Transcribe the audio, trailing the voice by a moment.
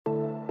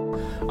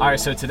All right,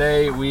 so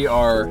today we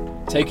are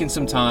taking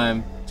some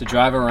time to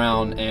drive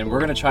around and we're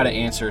going to try to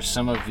answer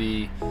some of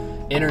the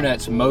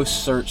internet's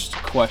most searched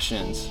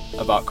questions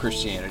about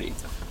Christianity.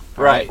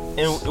 Right.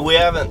 And we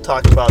haven't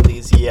talked about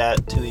these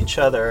yet to each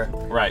other.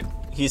 Right.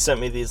 He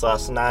sent me these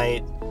last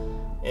night,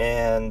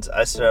 and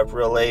I stayed up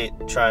real late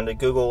trying to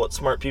Google what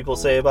smart people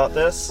say about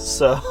this.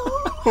 So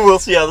we'll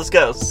see how this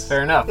goes.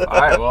 Fair enough. All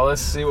right, well,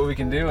 let's see what we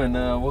can do, and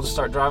we'll just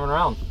start driving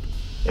around.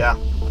 Yeah.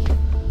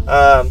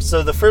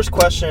 So the first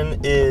question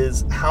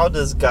is, how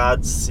does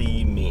God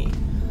see me?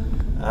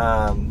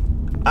 I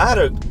had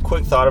a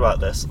quick thought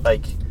about this.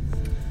 Like,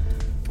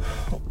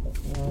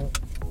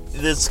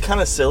 it's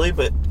kind of silly,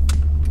 but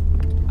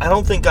I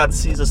don't think God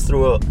sees us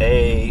through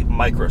a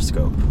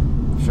microscope.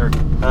 Sure.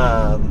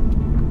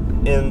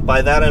 And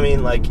by that I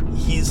mean, like,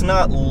 he's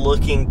not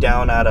looking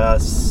down at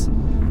us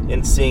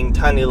and seeing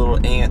tiny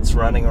little ants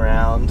running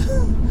around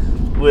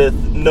with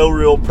no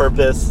real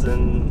purpose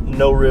and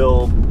no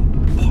real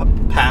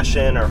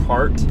passion or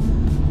heart.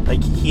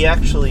 Like, he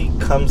actually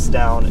comes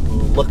down and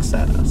looks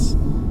at us,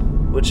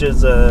 which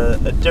is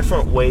a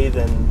different way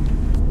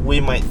than we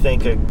might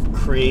think a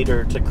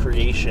creator to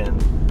creation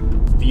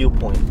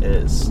viewpoint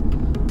is.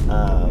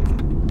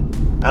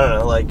 I don't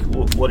know, like,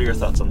 what are your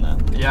thoughts on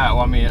that? Yeah,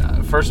 well, I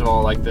mean, first of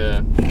all, like,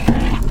 the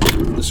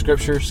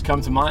scriptures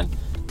come to mind.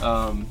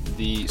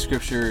 The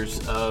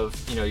scriptures of,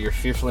 you're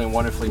fearfully and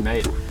wonderfully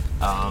made.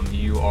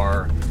 You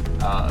are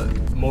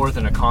more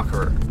than a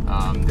conqueror,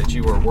 that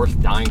you are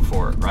worth dying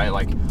for, right?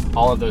 Like,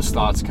 all of those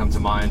thoughts come to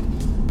mind.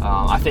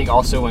 I think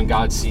also when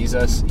God sees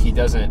us, he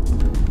doesn't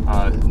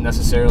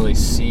necessarily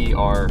see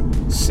our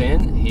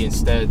sin. He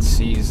instead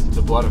sees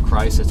the blood of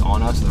Christ that's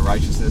on us and the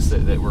righteousness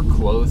that we're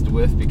clothed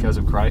with because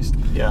of Christ.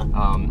 Yeah.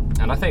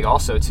 And I think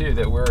also too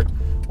that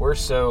we're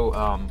so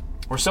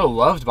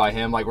loved by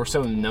him, like we're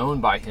so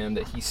known by him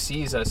that he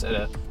sees us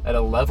at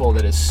a level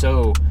that is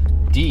so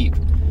deep,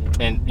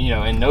 and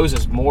and knows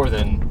us more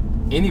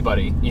than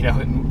anybody,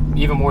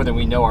 even more than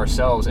we know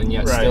ourselves, and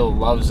yet still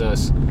loves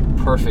us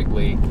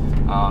perfectly,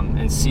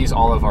 and sees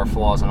all of our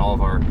flaws and all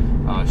of our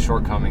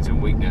shortcomings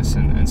and weakness,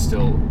 and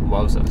still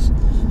loves us.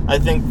 I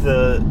think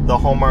the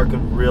hallmark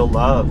of real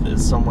love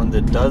is someone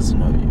that does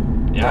know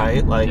you,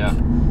 right? Like,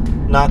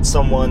 not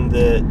someone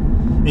that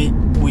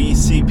we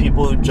see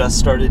people who just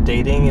started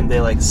dating and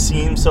they like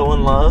seem so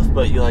in love,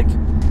 but you like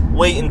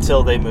wait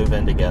until they move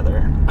in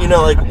together.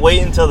 Like,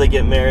 wait until they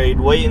get married,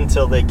 wait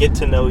until they get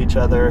to know each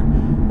other,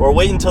 or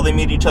wait until they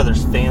meet each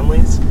other's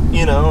families.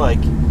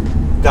 Like,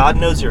 God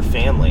knows your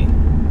family,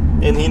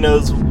 and he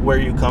knows where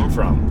you come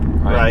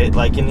from, right?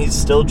 Like, and he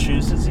still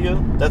chooses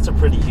you. That's a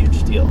pretty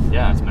huge deal.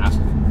 Yeah, it's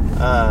massive.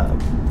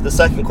 The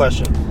second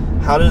question,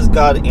 how does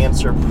God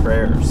answer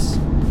prayers?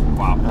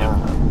 Wow.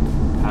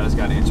 How does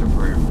God answer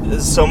prayer?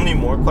 There's so many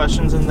more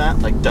questions in that.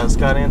 Like, does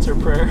God answer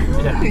prayer?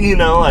 Yeah.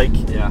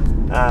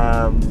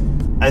 Yeah.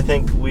 I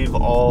think we've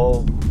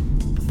all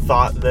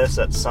thought this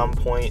at some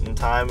point in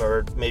time,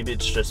 or maybe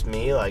it's just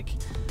me. Like,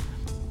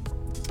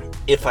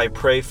 if I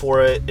pray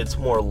for it, it's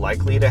more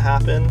likely to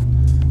happen,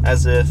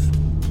 as if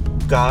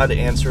God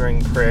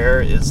answering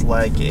prayer is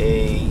like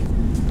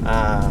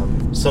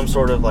some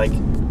sort of like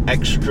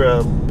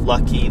extra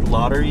lucky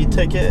lottery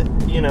ticket,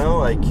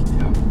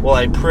 well,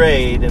 I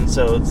prayed, and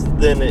so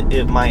then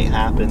it might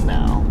happen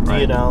now,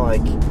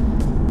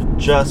 like,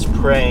 just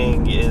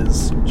praying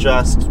is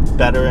just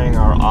bettering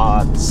our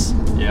odds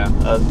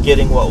of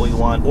getting what we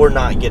want or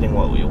not getting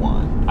what we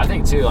want. I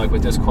think too, like,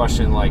 with this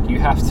question, like, you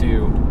would have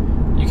to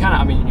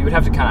kind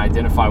of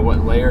identify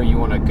what layer you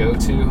want to go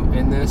to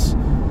in this.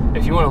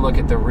 If you want to look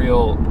at the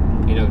real,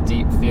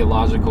 deep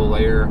theological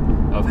layer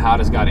of how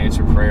does God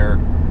answer prayer,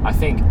 I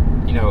think,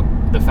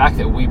 the fact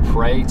that we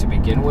pray to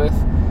begin with,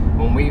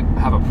 when we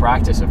have a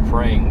practice of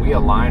praying, we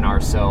align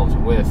ourselves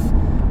with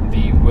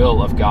the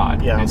will of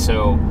God. Yeah. And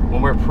so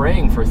when we're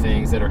praying for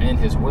things that are in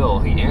his will,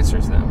 he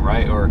answers them,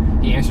 right? Or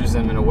he answers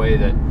them in a way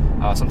that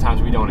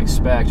sometimes we don't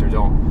expect or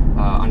don't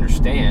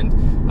understand,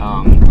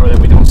 or that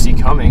we don't see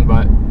coming,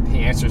 but he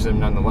answers them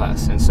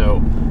nonetheless. And so,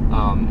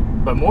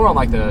 but more on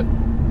like the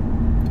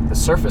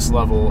surface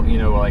level,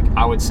 like,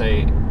 I would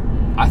say,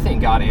 I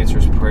think God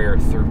answers prayer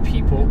through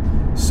people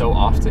so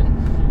often.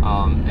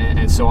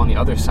 And so on the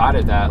other side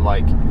of that,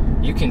 like,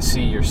 you can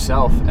see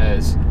yourself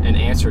as an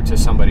answer to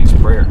somebody's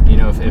prayer.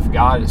 If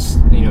God,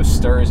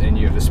 stirs in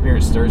you, if the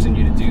Spirit stirs in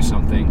you to do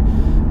something,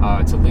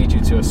 to lead you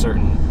to a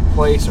certain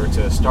place or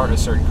to start a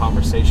certain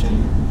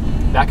conversation,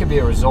 that could be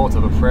a result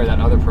of a prayer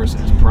that other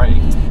person is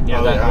praying.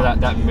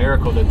 That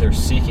miracle that they're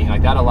seeking,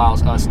 like, that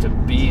allows us to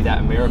be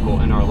that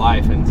miracle in our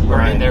life and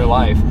in their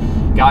life.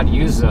 God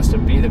uses us to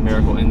be the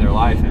miracle in their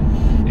life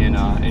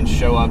and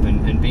show up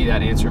and be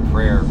that answered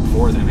prayer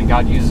for them. And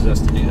God uses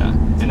us to do that.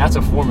 And that's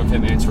a form of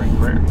him answering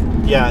prayer.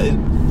 Yeah,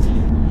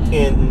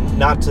 and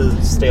not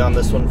to stay on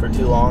this one for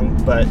too long,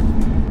 but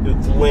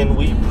when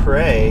we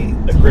pray,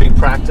 a great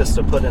practice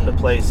to put into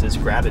place is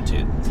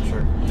gratitude.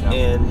 Sure. Yeah.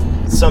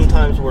 And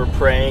sometimes we're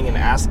praying and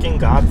asking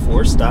God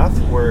for stuff.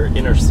 We're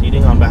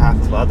interceding on behalf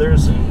of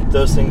others, and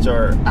those things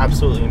are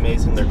absolutely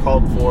amazing. They're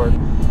called for.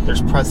 They're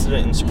There's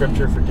precedent in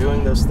Scripture for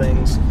doing those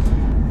things.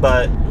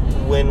 But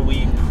when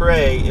we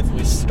pray, if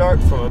we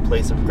start from a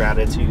place of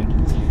gratitude,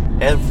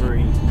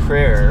 every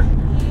prayer,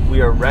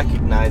 we are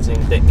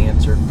recognizing the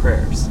answered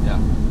prayers. Yeah.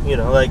 You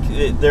know, like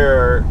there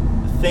are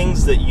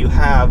things that you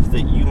have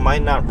that you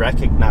might not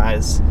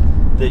recognize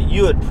that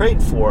you had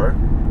prayed for,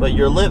 but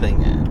you're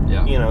living in.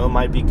 Yeah. You know, it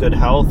might be good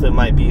health, it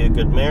might be a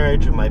good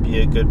marriage, it might be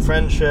a good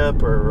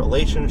friendship or a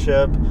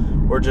relationship,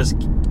 or just,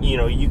 you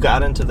know, you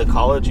got into the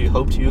college you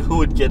hoped you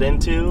would get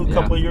into a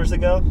couple of years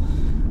ago.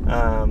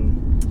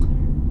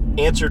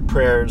 Answered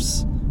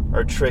prayers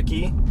are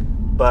tricky,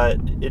 but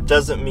it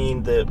doesn't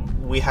mean that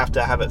we have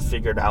to have it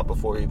figured out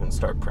before we even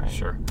start praying.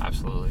 Sure,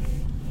 absolutely.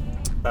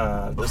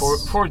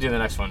 Before we do the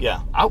next one,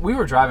 yeah, we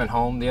were driving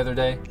home the other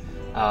day.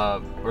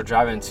 We're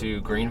driving to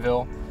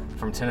Greenville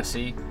from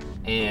Tennessee,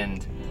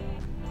 and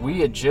we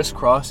had just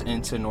crossed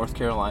into North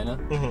Carolina.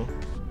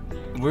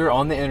 Mm-hmm. We were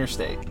on the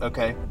interstate.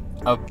 Okay,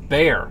 a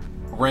bear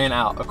ran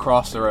out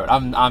across the road.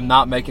 I'm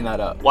not making that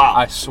up. Wow.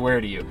 I swear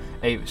to you,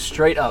 a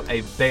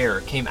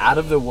bear came out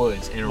of the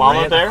woods and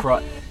Mama ran bear?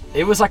 across.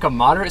 It was like a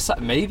moderate size,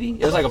 maybe.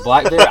 It was like a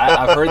black bear.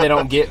 I've heard they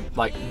don't get,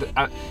 like,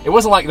 it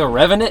wasn't like the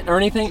Revenant or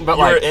anything, but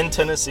you like... were in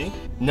Tennessee?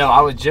 No,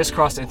 I was just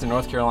crossed into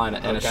North Carolina,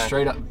 and Okay. a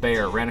straight up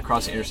bear ran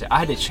across the interstate. I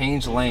had to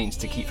change lanes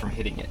to keep from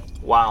hitting it.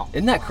 Wow.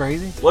 Isn't that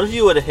crazy? What if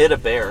you would have hit a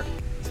bear?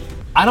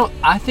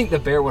 I think the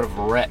bear would have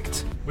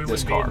wrecked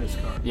this car. Be in this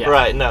car. Yeah.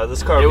 Right, no,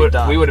 this car would be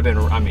done. We would have been,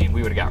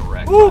 we would have got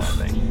wrecked Oof.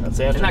 by that thing. That's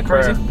Isn't answered that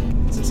crazy? prayer.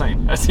 It's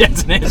insane.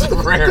 It's an answered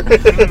prayer.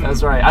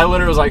 That's right. I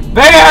literally was like,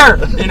 bear!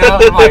 You know,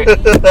 I'm like,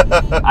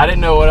 I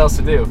didn't know what else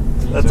to do.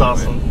 That's So,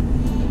 awesome.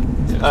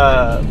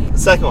 yeah.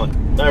 Second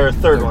one, or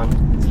third one.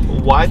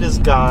 Why does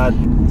God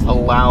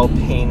allow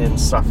pain and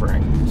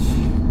suffering?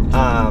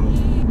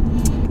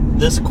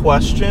 This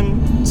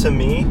question, to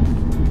me,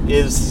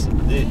 it's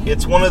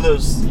one of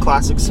those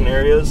classic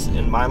scenarios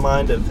in my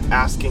mind of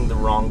asking the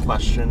wrong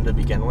question to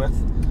begin with.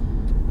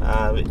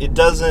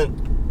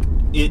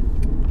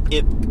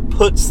 It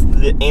puts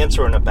the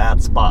answer in a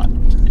bad spot.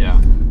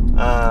 Yeah.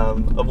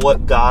 Of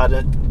what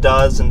God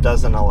does and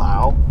doesn't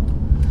allow.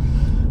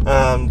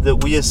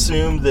 That we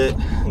assume that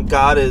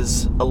God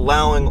is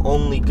allowing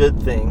only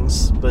good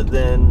things, but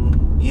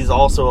then He's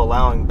also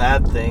allowing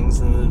bad things,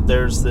 and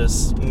there's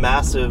this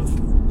massive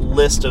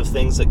list of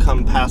things that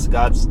come past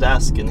God's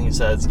desk, and He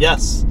says,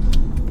 yes,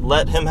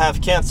 let him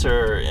have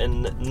cancer,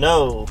 and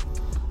no,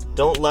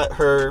 don't let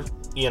her,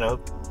 you know,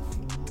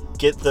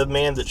 get the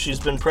man that she's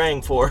been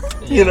praying for.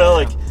 You know,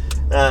 like,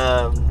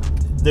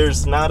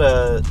 there's not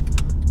a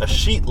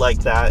sheet like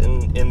that,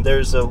 and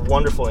there's a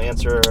wonderful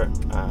answer.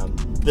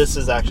 This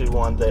is actually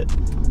one that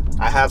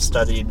I have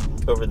studied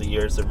over the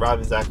years, that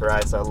Ravi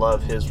Zacharias, I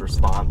love his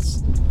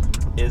response,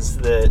 is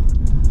that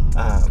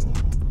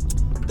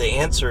the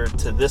answer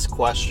to this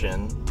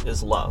question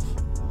is love.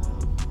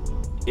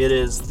 It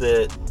is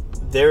that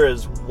there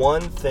is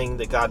one thing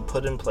that God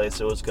put in place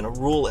that was going to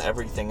rule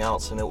everything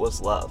else, and it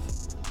was love.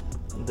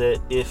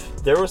 That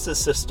if there was a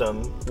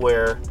system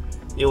where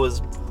it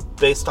was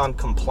based on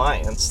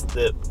compliance,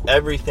 that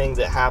everything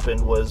that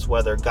happened was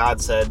whether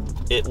God said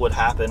it would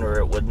happen or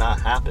it would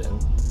not happen,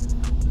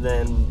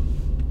 then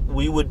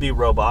we would be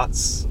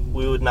robots.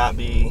 We would not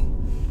be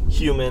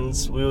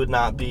humans. We would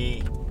not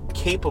be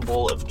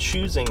capable of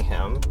choosing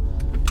Him,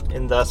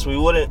 and thus we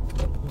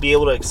wouldn't be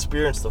able to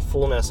experience the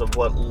fullness of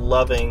what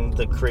loving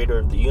the Creator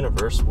of the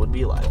universe would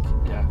be like.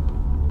 Yeah.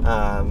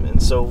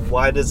 And so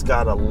why does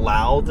God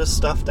allow this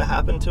stuff to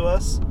happen to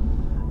us?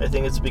 I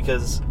think it's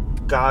because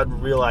God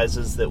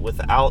realizes that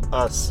without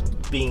us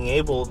being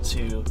able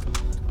to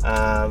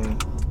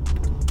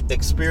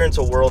experience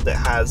a world that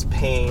has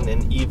pain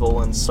and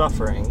evil and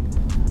suffering,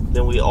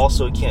 then we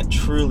also can't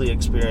truly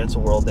experience a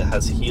world that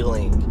has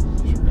healing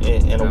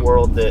and a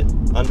world that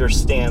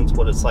understands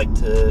what it's like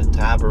to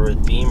have a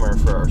redeemer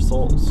for our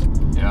souls.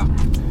 Yeah.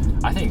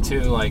 I think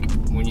too, like,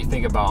 when you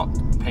think about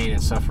pain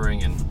and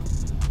suffering and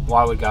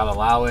why would God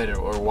allow it,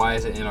 or why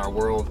is it in our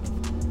world?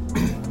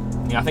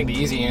 You know, I think the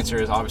easy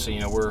answer is obviously, you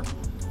know,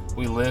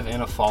 we live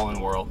in a fallen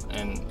world,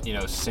 and, you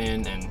know,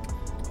 sin and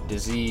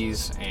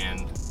disease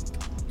and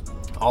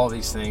all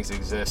these things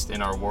exist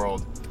in our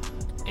world.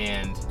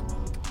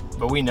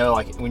 But we know,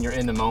 like, when you're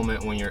in the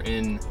moment, when you're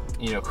in,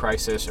 you know,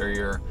 crisis, or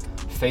you're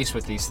faced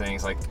with these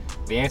things, like,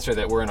 the answer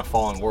that we're in a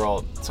fallen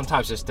world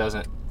sometimes just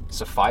doesn't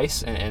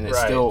suffice, and it's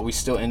Right. we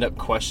still end up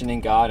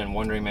questioning God and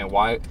wondering, man,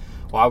 why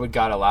would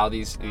God allow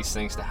these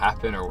things to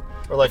happen, or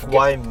like,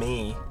 why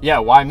me? Yeah,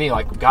 why me?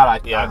 Like,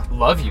 God, I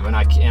love you, and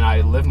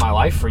I live my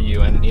life for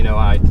you, and, you know,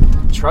 I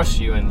trust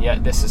you, and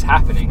yet this is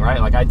happening, right?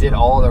 Like, I did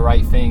all the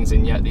right things,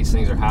 and yet these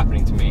things are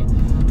happening to me.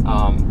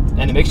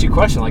 And it makes you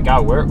question, like,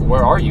 God,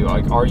 where are you?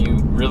 Like, are you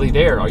really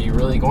there? Are you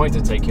really going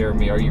to take care of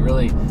me? Are you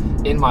really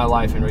in my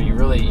life? And are you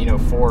really, you know,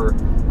 for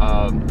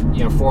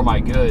my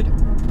good?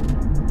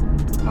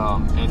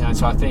 And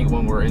so I think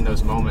when we're in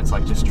those moments,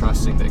 like, just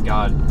trusting that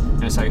God,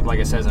 and it's like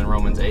it says in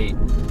Romans 8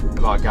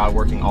 about God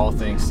working all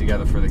things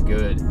together for the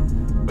good,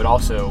 but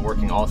also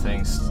working all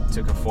things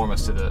to conform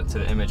us to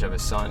the image of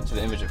His Son, to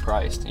the image of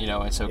Christ.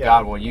 And so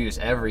God will use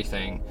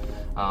everything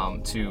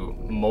to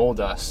mold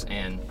us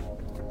and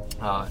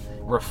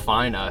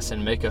refine us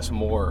and make us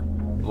more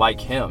like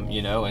Him.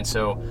 And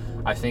so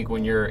I think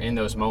when you're in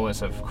those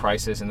moments of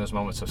crisis and those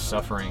moments of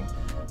suffering,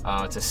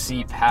 to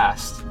see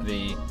past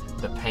the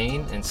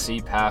pain and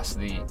see past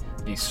the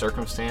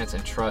circumstance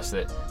and trust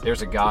that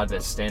there's a God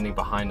that's standing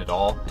behind it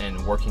all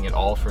and working it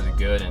all for the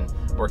good and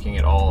working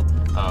it all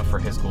for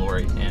His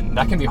glory. And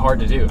that can be hard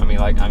to do.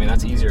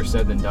 That's easier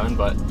said than done,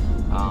 but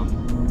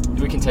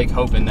we can take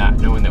hope in that,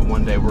 knowing that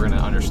one day we're going to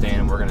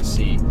understand and we're going to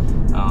see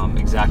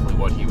exactly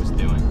what He was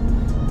doing.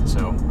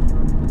 So,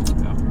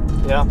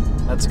 yeah,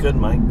 that's good,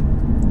 Mike.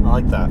 I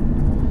like that.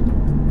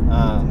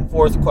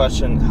 Fourth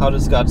question: how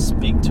does God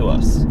speak to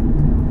us?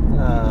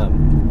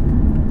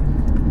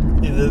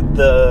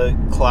 The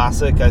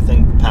classic, I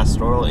think,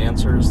 pastoral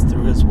answer is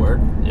through His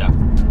Word. Yeah.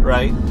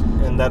 Right?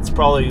 And that's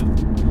probably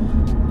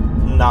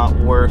not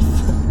worth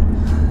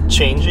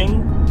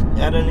changing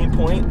at any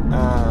point.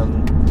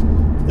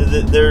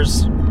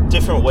 There's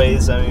different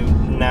ways.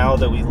 Now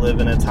that we live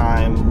in a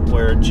time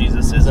where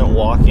Jesus isn't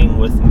walking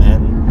with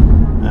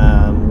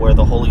men, where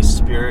the Holy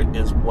Spirit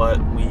is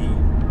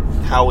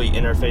how we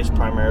interface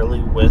primarily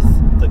with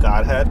the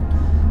Godhead.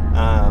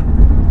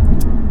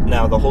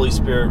 Now, the Holy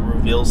Spirit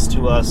reveals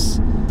to us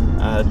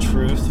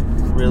truth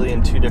really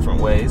in two different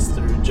ways: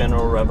 through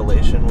general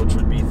revelation, which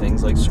would be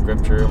things like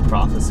Scripture and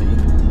prophecy;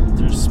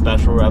 through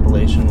special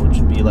revelation, which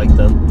would be like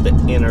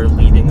the inner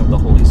leading of the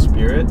Holy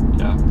Spirit.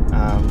 Yeah.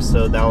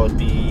 So that would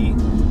be,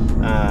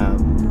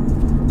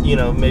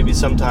 maybe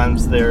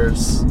sometimes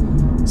there's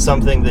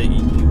something that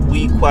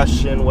we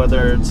question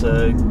whether it's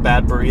a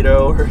bad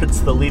burrito or it's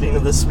the leading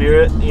of the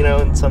Spirit,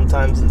 and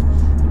sometimes it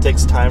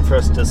takes time for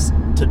us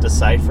to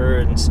decipher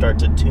and start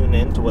to tune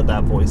in to what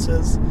that voice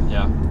is.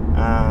 Yeah.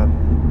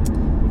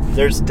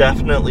 There's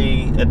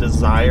definitely a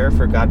desire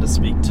for God to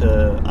speak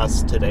to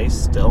us today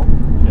still.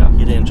 Yeah.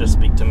 He didn't just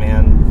speak to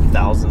man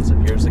thousands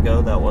of years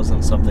ago. That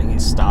wasn't something He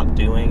stopped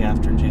doing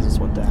after Jesus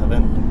went to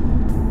heaven.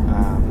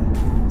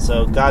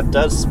 So God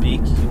does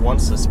speak. He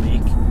wants to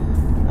speak.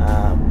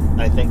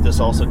 I think this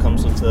also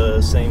comes with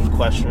the same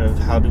question of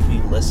how do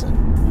we listen?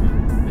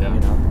 Yeah.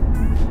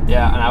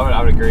 Yeah, and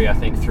I would agree. I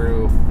think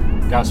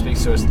God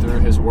speaks to us through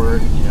His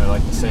Word.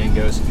 Like the saying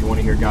goes, if you want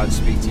to hear God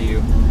speak to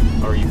you,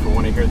 or if you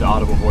want to hear the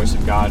audible voice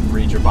of God,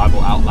 read your Bible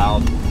out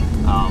loud,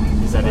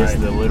 because that is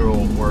the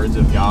literal words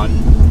of God.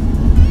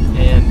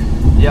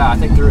 And yeah, I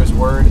think through His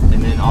Word,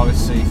 and then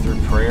obviously through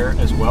prayer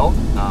as well.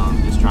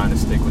 Just trying to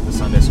stick with the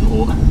Sunday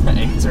school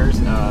answers.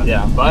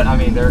 But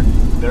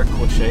they're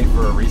cliche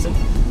for a reason.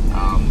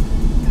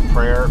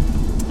 Prayer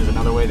is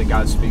another way that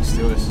God speaks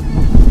to us.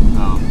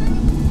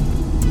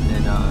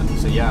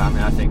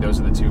 I think those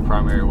are the two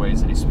primary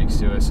ways that He speaks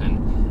to us,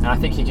 and I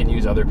think He can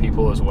use other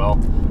people as well.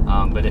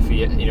 But if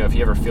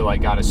you ever feel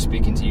like God is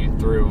speaking to you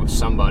through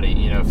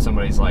somebody, if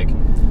somebody's like,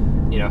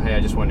 hey, I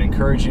just wanted to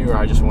encourage you, or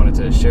I just wanted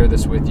to share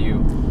this with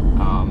you,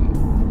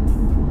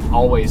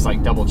 always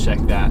double check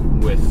that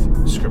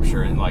with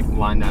Scripture and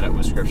line that up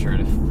with Scripture.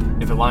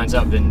 And if it lines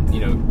up, then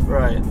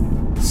right.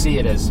 See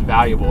it as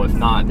valuable. If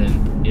not,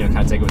 then kind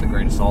of take it with a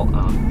grain of salt.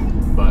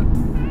 But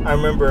I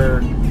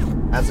remember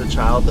as a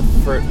child, the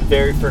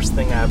very first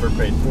thing I ever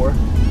prayed for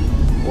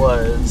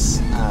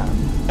was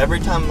every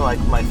time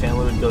my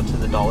family would go to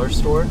the dollar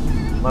store,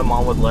 my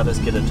mom would let us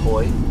get a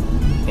toy,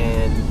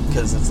 and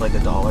because it's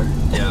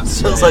 $1. Yeah.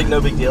 So it's no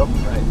big deal.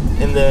 Right.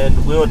 And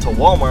then we went to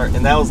Walmart,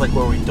 and that was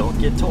where we don't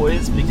get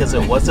toys because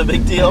it was a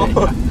big deal.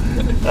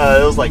 It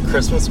was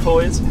Christmas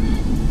toys.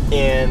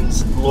 And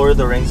Lord of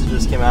the Rings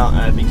just came out,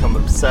 and I'd become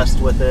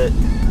obsessed with it.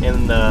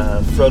 And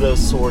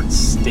Frodo's sword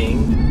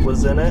Sting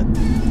was in it.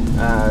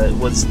 It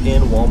was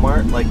in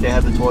Walmart. They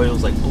had the toy, it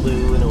was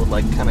blue, and it would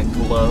kind of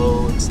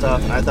glow and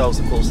stuff. And I thought it was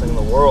the coolest thing in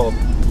the world.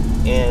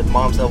 And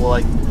Mom said,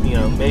 well,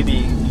 maybe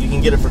you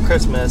can get it for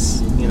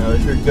Christmas,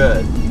 if you're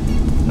good.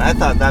 And I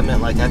thought that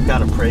meant I've got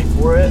to pray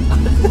for it.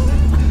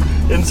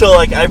 And so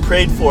I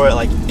prayed for it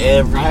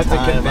every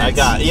time I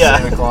got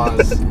Santa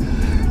Claus.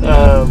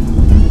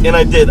 And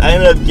I did. I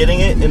ended up getting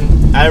it,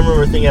 and I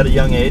remember thinking at a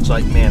young age,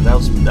 man, that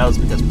was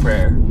because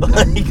prayer.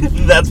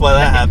 That's why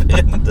that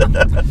happened.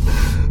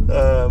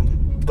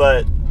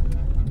 But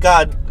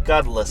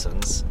God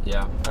listens.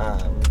 Yeah.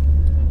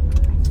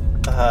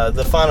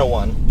 The final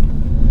one.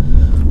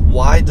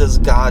 Why does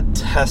God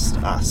test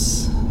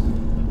us?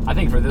 I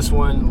think for this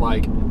one,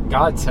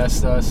 God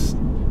tests us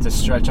to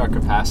stretch our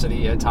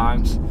capacity at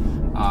times.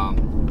 I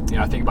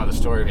think about the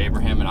story of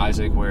Abraham and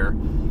Isaac, where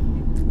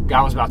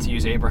God was about to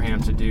use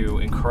Abraham to do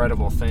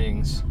incredible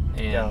things,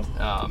 and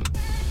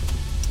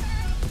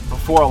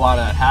before a lot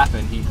of that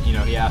happened,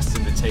 he asked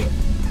him to take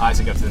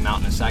Isaac up to the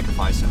mountain and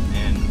sacrifice him,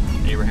 and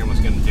Abraham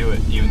was going to do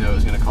it, even though it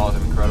was going to cause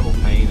him incredible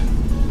pain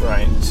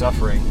and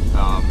suffering.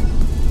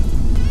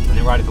 And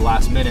then right at the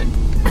last minute,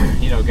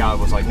 God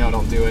was like, no,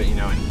 don't do it,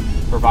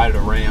 and provided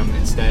a ram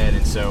instead.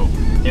 And so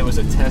it was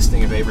a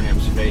testing of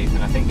Abraham's faith.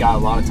 And I think God a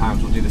lot of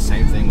times will do the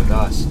same thing with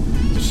us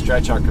to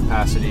stretch our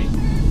capacity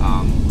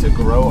to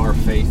grow our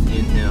faith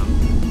in Him,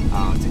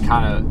 to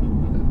kind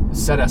of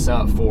set us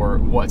up for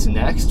what's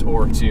next,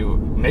 or to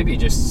maybe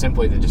just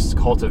simply to just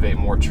cultivate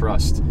more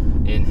trust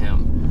in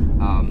Him.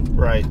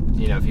 Right.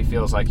 If He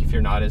feels like if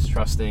you're not as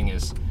trusting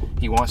as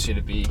He wants you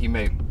to be, He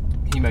may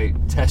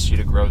test you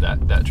to grow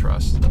that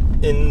trust.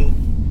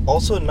 And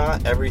also,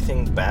 not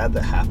everything bad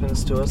that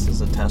happens to us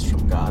is a test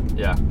from God.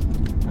 Yeah.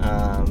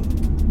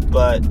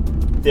 But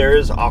there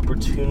is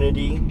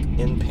opportunity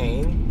in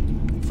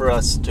pain for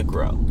us to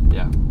grow.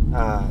 Yeah.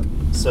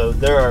 So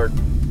there are,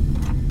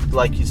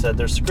 like you said,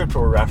 there's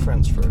scriptural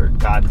reference for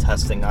God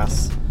testing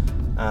us.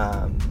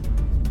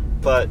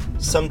 But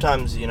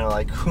sometimes,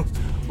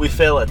 we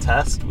fail a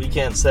test. We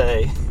can't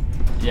say,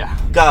 Yeah.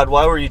 God,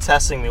 why were you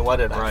testing me? Why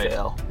did I Right.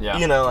 fail? Yeah.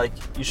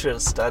 You should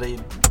have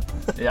studied.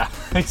 Yeah.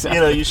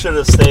 Exactly. You should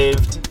have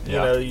saved.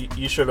 Yeah.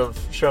 You should have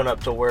shown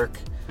up to work.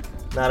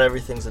 Not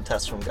everything's a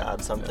test from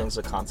God. Some things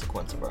are a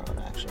consequence of our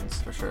own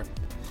actions. For sure.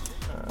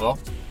 Well,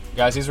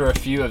 guys, these were a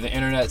few of the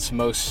internet's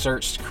most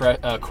searched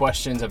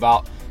questions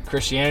about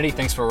Christianity.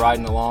 Thanks for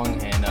riding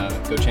along, and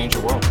go change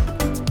your world.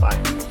 Bye.